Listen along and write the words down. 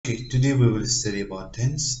Okay, today we will study about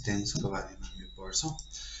tense को बारेमा हामी पढ्छौं.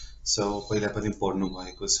 So पहिला पनि पढ्नु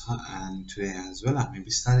भएको छ and today as well हामी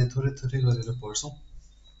बिस्तारै थोरै गरेर पढ्छौं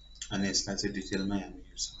अनि यसलाई चाहिँ डिटेलमै हामी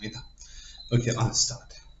हेर्छौं है त. Okay, I'll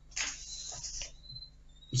start.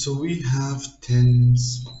 So we have tense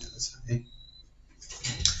भनेर छ है.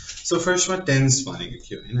 So first मा tense भनेको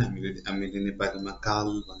के हो हैन, हामीले नेपालीमा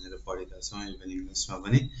काल भनेर पढेका छौं, इभन इंग्लिशमा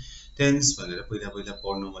पनि tense भनेर पहिला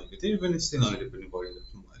पढ्नु भएको थियो, इभन स्टिल अहिले पनि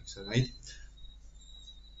पढिराख्नु भएको छ, right?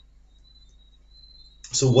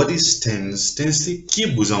 So what is tense? Tense ले के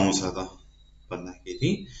बुझाउँछ त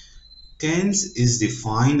भन्दाखेरि tense is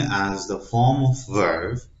defined as the form of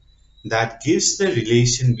verb that gives the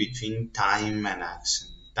relation between time and action.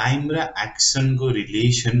 Time र action को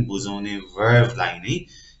relation बुझाउने verb लाई नै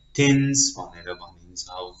tense भनेर भनिन्छ.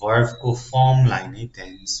 Verb को form लाई नै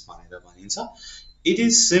tense भनेर भनिन्छ. It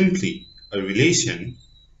is simply a relation.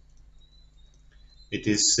 It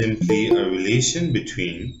is simply a relation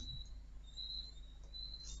between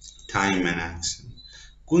time and action.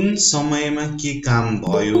 कुन समयमा के काम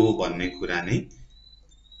भयो भन्ने कुरा नै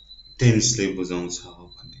tense ले बुझाउँछ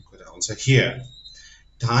भन्ने कुरा हुन्छ. Here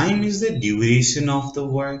time is the duration of the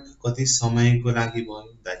work. कति समयको लागि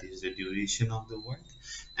भयो, that is the duration of the work.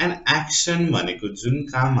 And action भनेको जुन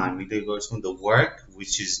काम हामीले गर्छौं, the work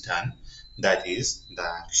which is done, that is the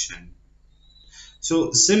action.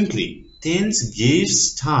 So simply tense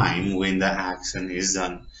gives time when the action is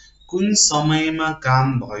done. कुन समयमा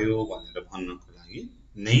काम भयो भनेर भन्नको लागि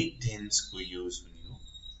नै tense को युज हुने हो,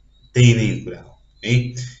 त्यही नै कुरा हो है.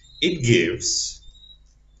 It gives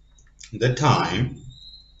the time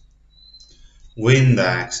when the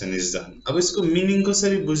action is done. अब यसको मिनिङ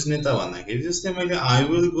कसरी बुझ्ने त भन्दाखेरि जस्तै मैले I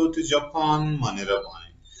will go to Japan भनेर भने.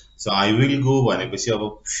 So I will go भनेपछि अब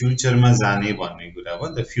फ्युचरमा जाने भन्ने कुरा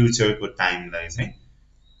हो. The future को टाइमलाई चाहिँ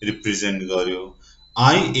रिप्रेजेन्ट गर्यो.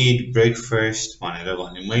 I ate breakfast भनेर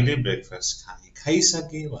भने मैले ब्रेकफास्ट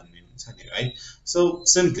खाइसके भन्ने हुन्छ नि, right? So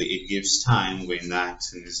simply it gives time when the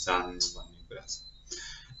action is done भन्ने कुरा छ.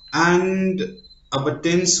 And अब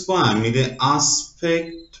tense को हामीले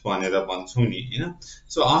aspect भनेर भन्छौं नि हैन.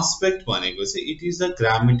 So aspect भनेको चाहिँ it is the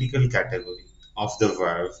grammatical category of the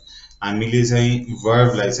verb. हामीले चाहिँ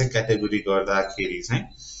verb लाई चाहिँ क्याटेगोरी गर्दाखेरि चाहिँ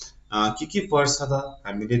के पर्छ त,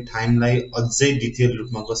 हामीले टाइमलाई अझै डिटेल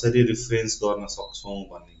रूपमा कसरी रिफरेन्स गर्न सक्छौं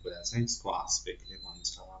भन्ने कुरा चाहिँ यसको आस्पेक्टले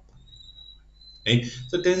भन्छ है.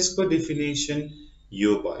 सो टेन्स को डेफिनेसन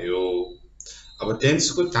यो भयो. अब टेन्स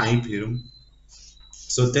को टाइप हेरौं.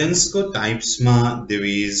 सो टेन्स को टाइप्समा there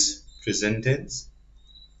is present tense,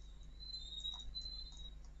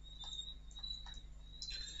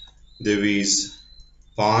 there is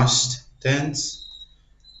past tense,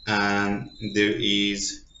 and there is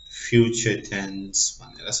future tense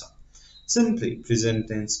भनेर छ. Simply present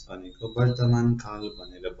tense भनेको वर्तमान काल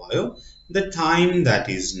भनेर भयो. The time that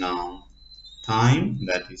is now, time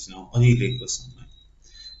that is now, अहिलेको समय,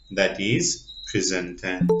 that is present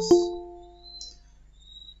tense.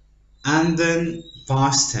 And then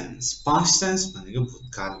past tense. Past tense भनेको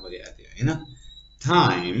भूतकाल भइहाल्यो हैन.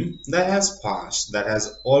 Time that has passed, that has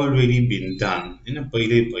already been done, हैन,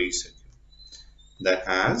 पहिले भइसक्यो, that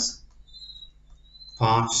has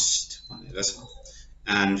past भनेर छ.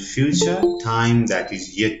 And future, time that is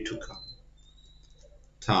yet to come,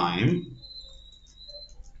 time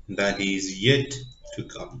that is yet to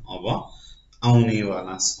come, अब आउने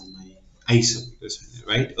वाला समय आइसकेको छ,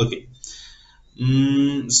 right? Okay.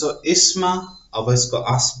 So यसमा अब यसको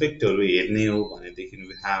एस्पेक्टहरु हेर्ने हो भनेदेखि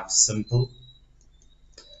we have simple,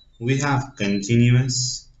 we have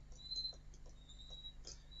continuous.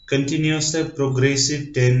 Continuous लाई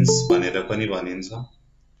progressive tense भनेर पनि भनिन्छ.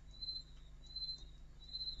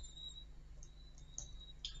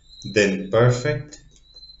 Then perfect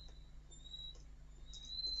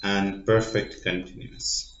and perfect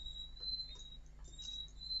continuous.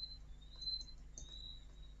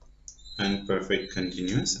 And perfect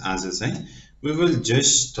continuous as I say, we will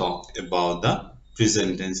just talk about the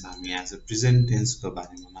present tense. हामी as a present tense को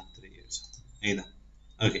बारेमा मात्र हेर्छौं है त.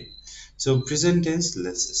 Okay, so present tense,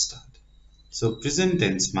 let's start. So present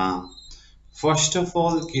tense मा first of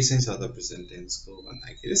all के चाहिँ छ त present tense को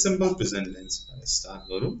भन्दाखेरि simple present tense बाट स्टार्ट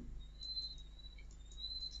गरौँ.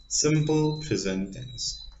 Simple present tense.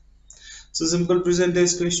 So simple present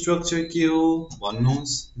tense को स्ट्रक्चर के हो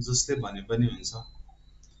भन्नुस्, जसले भने पनि हुन्छ.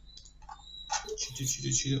 छिटो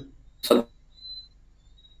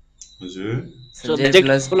हजुर. Subject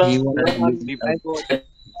plus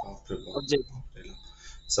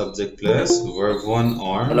subject plus verb 1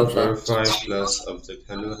 or verb 5 plus object.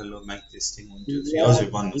 Hello mic testing 1 2 3 हजुर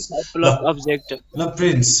भन्नुस्. plus object. ल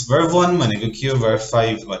प्रिन्स, verb 1 भनेको के हो, verb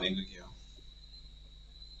 5 भनेको के हो?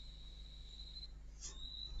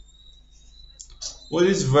 What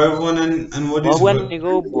is verb 1 and what is भगवान verb?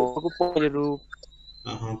 भनेको भगको पहिलो रूप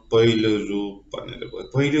पहिलो रूप भनेर भयो।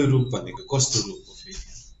 पहिलो रूप भनेको कस्तो रूप हो फेरि?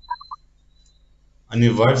 अनि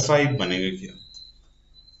verb 5 भनेको के हो?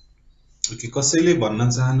 ओके, कसैले भन्न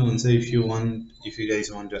चाहनुहुन्छ? if you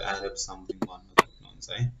guys want to add up something भन्न सक्नुहुन्छ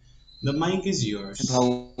है। The mic is yours.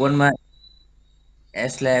 भगवानमा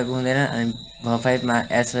S लागेको हुँदैन अनि भ5 मा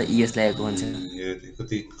एस र इएस लागेको हुन्छ।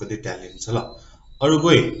 कति कति ट्यालेन्ट छ ल। अरु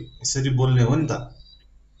कोही यसरी बोल्ने हो नि त?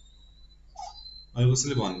 अरु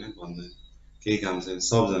कसैले भन्दैन केही काम छैन,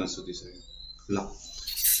 सबजना सुतिसक्यो ल।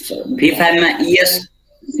 V5 मा ES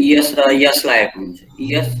र यस लागेको हुन्छ।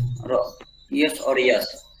 ES र ES or यस।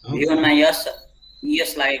 V1 मा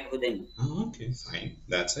ES लागेको हुँदैन। Okay, fine.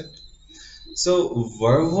 That's it. So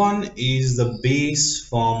verb 1 is the base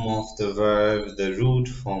form of the verb, the root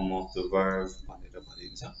form of the verb भनेर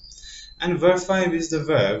भनिन्छ। And verb 5 is the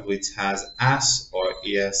verb which has s or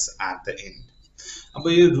es at the end. अब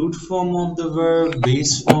यो root form of the verb,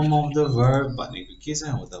 base form of the verb भनेको के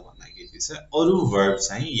चाहिँ हो त भन्दाखेरि चाहिँ अरु verb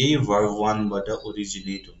चाहिँ यही verb 1 बाट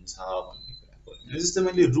originate हुन्छ भन्ने कुरा हो। जस्तै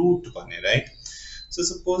मैले root भने, right? So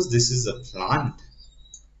suppose this is a plant,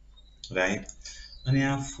 right? अनि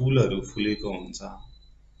यहाँ फूलहरु फुलेको हुन्छ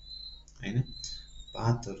हैन,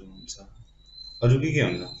 पातहरु हुन्छ, अरु के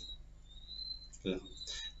हुन्छ ल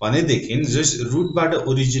भनेदेखि जस्ट रूट बाट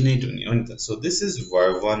ओरिजिनेट हुने हो नि त। सो दिस इज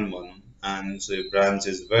verb 1 भनौं, and so branch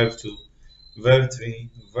is verb 2, verb 3,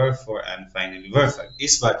 verb 4 and finally verb 5.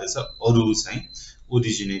 यसबाट चाहिँ अरु चाहिँ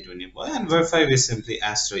ओरिजिनेट हुने भयो। and verb 5 is simply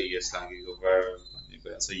s र es लागेको verb भन्ने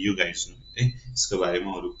कुरा छ। you guys know है, यसको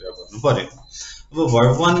बारेमा अरु कुरा गर्नु पर्दैन। अब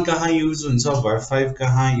verb 1 कहाँ युज हुन्छ, verb 5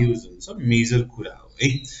 कहाँ युज हुन्छ, मेजर कुरा हो है।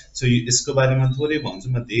 सो यसको बारेमा थोरै भन्छु,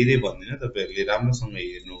 म धेरै भन्दिन, तपाईहरुले राम्रोसँग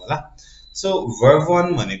हेर्नु होला। सो verb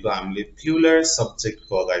 1 भनेको हामीले प्लुरल सब्जेक्ट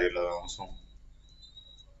को अगाडि लगाउँछौं,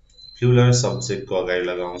 प्लुरल सब्जेक्ट को अगाडि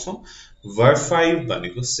लगाउँछौं। verb 5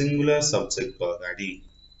 भनेको सिंगुलर सब्जेक्ट को अगाडि,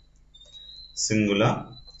 सिंगुलर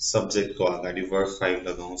सब्जेक्ट को अगाडि verb 5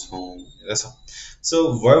 लगाउँछौं भनेर छ। So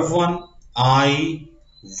verb 1 I,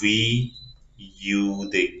 we, you,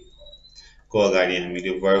 they को अगाडि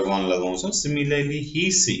हामीले verb 1 लगाउँछौं। Similarly he,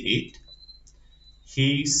 she, it,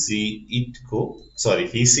 he, she, it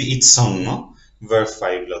सँग verb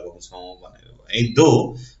 5 लगाउँछौं भनेर भयो।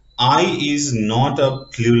 Though I is not a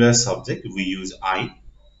plural subject, we use I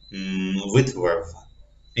with verb 1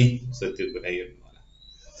 है। सो त्यो कुरा हेर्नु होला।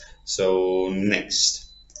 So next,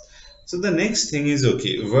 so the next thing is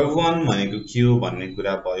okay, verb 1 भनेको के हो भन्ने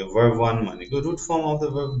कुरा भयो। verb 1 भनेको root form of the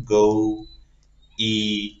verb go,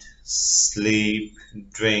 eat, sleep,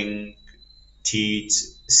 drink, teach,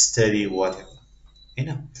 study, whatever हैन।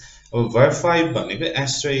 अब verb 5 भनेको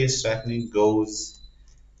s र s राख्ने, goes,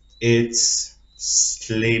 eats,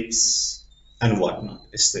 sleeps and whatnot,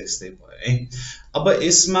 यस्तै भयो है। अब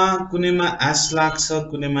यसमा कुनैमा s लाग्छ,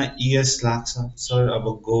 कुनैमा es लाग्छ। सर अब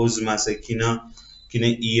goes मा चाहिँ किन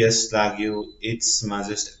es लाग्यो, eats मा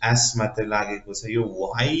जस्ट s मात्र लागेको छ, यो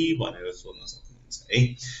why भनेर सोध्न सक्नुहुन्छ है।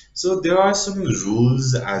 So there are some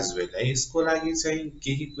rules as well है। यसको लागि चाहिँ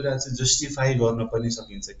केही कुरा चाहिँ जस्टिफाई गर्न पनि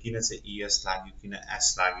सकिन्छ, किन चाहिँ es लाग्यो, किन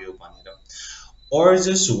s लाग्यो भनेर। or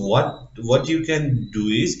just what you can do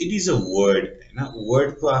is, it is a word हैन,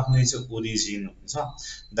 word को आफ्नै चाहिँ origin हुन्छ।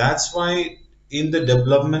 that's why in the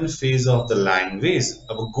development phase of the language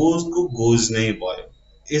अब goes को goes नै भयो,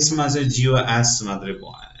 यसमा चाहिँ जियो s मात्रै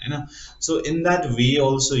भयो हैन। so in that way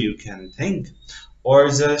also you can think, or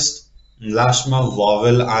just लास्टमा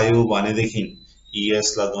vowel आयो भनेदेखि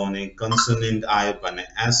es लगाउने, consonant आयो भने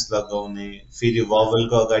s लगाउने, फेरि vowel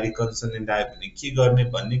को अगाडि consonant आयो भने के गर्ने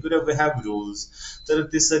भन्ने कुरा we have rules। तर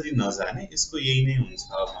त्यसरी नजाने, यसको यही नै हुन्छ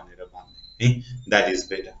भनेर भन्ने है, that is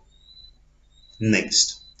better। next,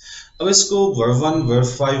 अब यसको verb 1 verb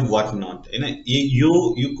 5 what not हैन,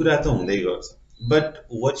 यो कुरा त हुँदै गर्छ, but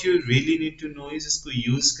what you really need to know is यसको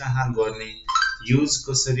use कहाँ गर्ने, use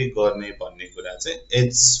कसरी गर्ने भन्ने कुरा चाहिँ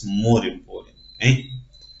it's more important है।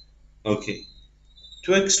 okay,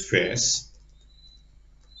 to express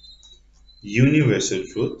universal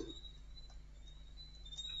truth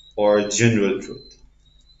or general truth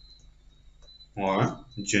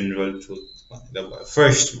भनेर भयो।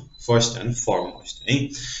 first and foremost है,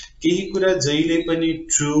 केही कुरा जहिले पनि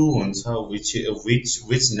true हुन्छ,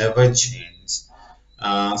 which never change।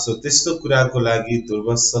 so त्यस्तो कुराको लागि,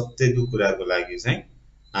 ध्रुव सत्यको कुराको लागि चाहिँ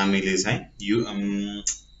हामीले चाहिँ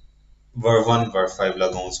verb 1 verb 5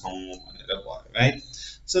 लगाउँछौं भनेर भयो, right?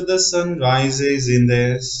 so the sun rises in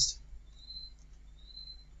the east,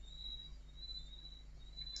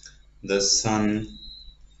 the sun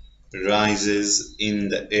rises in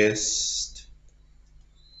the east,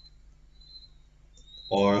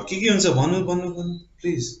 or के हुन्छ भन्नु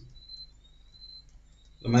प्लिज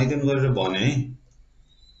माइकन गरेर भने है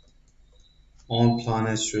all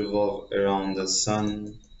planets revolve around the sun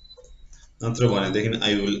नत्र भनेदेखि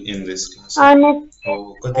I will end this class हो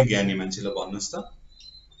कति ज्ञानी मान्छेलाई भन्नुस् त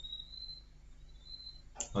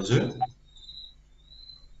हजुर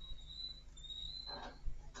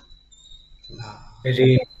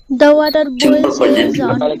The water boils at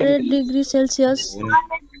 100 degrees Celsius.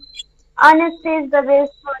 Honest is the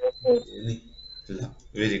best policy.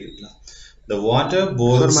 Very good. The water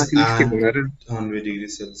boils at 100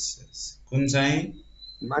 degrees Celsius. कुन चाहिँ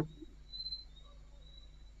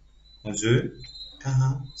हजुर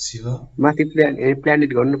कहाँ शिव माथि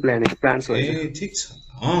प्लानेट गर्नु प्लानेट प्लान्ट्स हो ए ठीक छ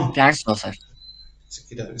प्लान्ट्स हो सर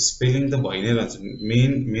केटाहरु स्पेलिङ त भइ नै रहन्छ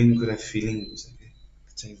मेन कुरा फिलिङ हुन्छ के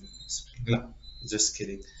चाहिँ ल just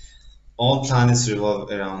kidding all planets revolve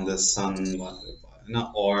around the sun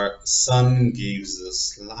or sun gives us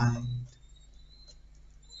light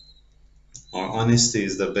or honesty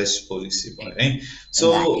is the best policy right so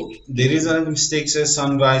there is a mistake says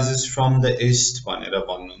sun rises from the east भनेर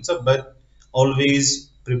भन्नुहुन्छ but always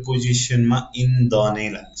preposition ma in the नै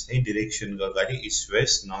लाग्छ है direction को अगाडि east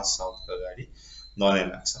west north south को अगाडि the नै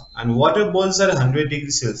लाग्छ and water boils at 100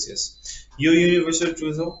 degrees Celsius यो universal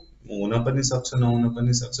truth हो हुन पनि सक्छ नहुन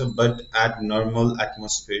पनि सक्छ but at normal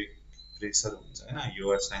atmospheric pressure हुन्छ हैन you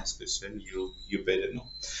are science question you better know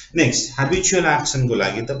next habitual action को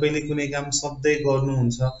लागि तपाईले कुनै काम सधैं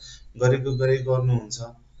गर्नुहुन्छ गरेको गर्नुहुन्छ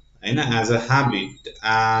हैन as a habit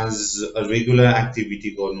as a regular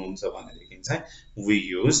activity गर्नुहुन्छ भनेदेखि चाहिँ we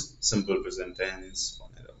use simple present tense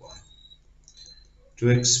भनेर भयो to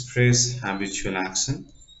express habitual actions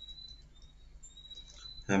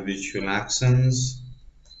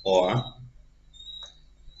or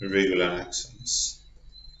regular actions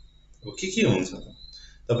के हुन्छ त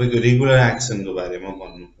तपाईको रेगुलर एक्सन को बारेमा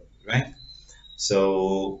भन्नु पर्यो right so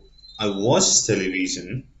I watch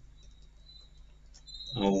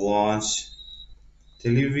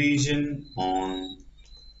television on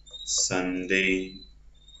Sunday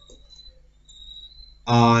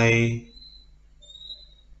I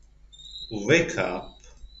wake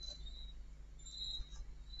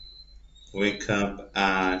up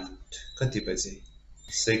at कति बजे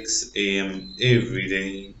 6 AM every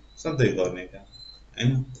day सधैं गर्ने काम हैन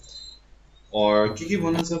or के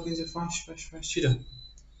भन्न सकिन्छ फास्ट छिटो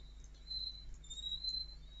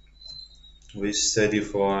we study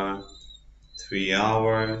for 3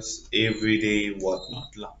 hours every day what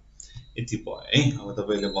not ल यति भयो है अब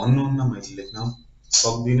तपाईले भन्नुहुन्न मैले लेख्न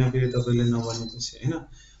सक्दिन फेरि तपाईले नभनेपछि हैन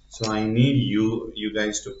so I need you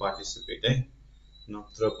guys to participate है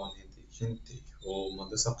नत्र भनेदेखि त्यही हो म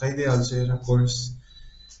त सकाइदिए हाल्छु एउटा course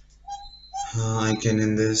I can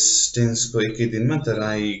in this tense को एकै दिनमा तर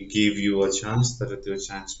I give you a chance तर त्यो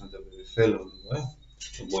चान्समा तपाईले फेल हुनुभयो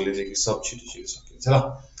भोलिदेखि सब छिटो सकिन्छ ल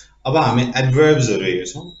अब हामी adverbs हरु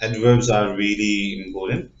हेर्छौं adverbs are really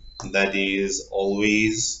important that is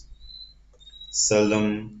always seldom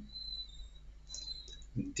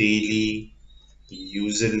daily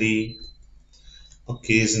usually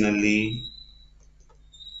occasionally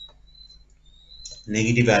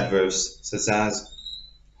negative adverbs such as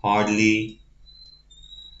hardly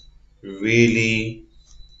really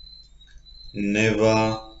never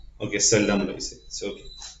okay seldom भइसक्यो okay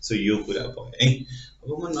so यो कुरा भयो है अब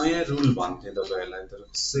म नयाँ रुल भन्थे तपाईहरुलाई तर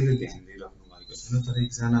कसैले ध्यान दिइराख्नु भएको छैन तर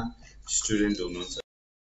एकजना स्टुडेन्ट हुनुहुन्छ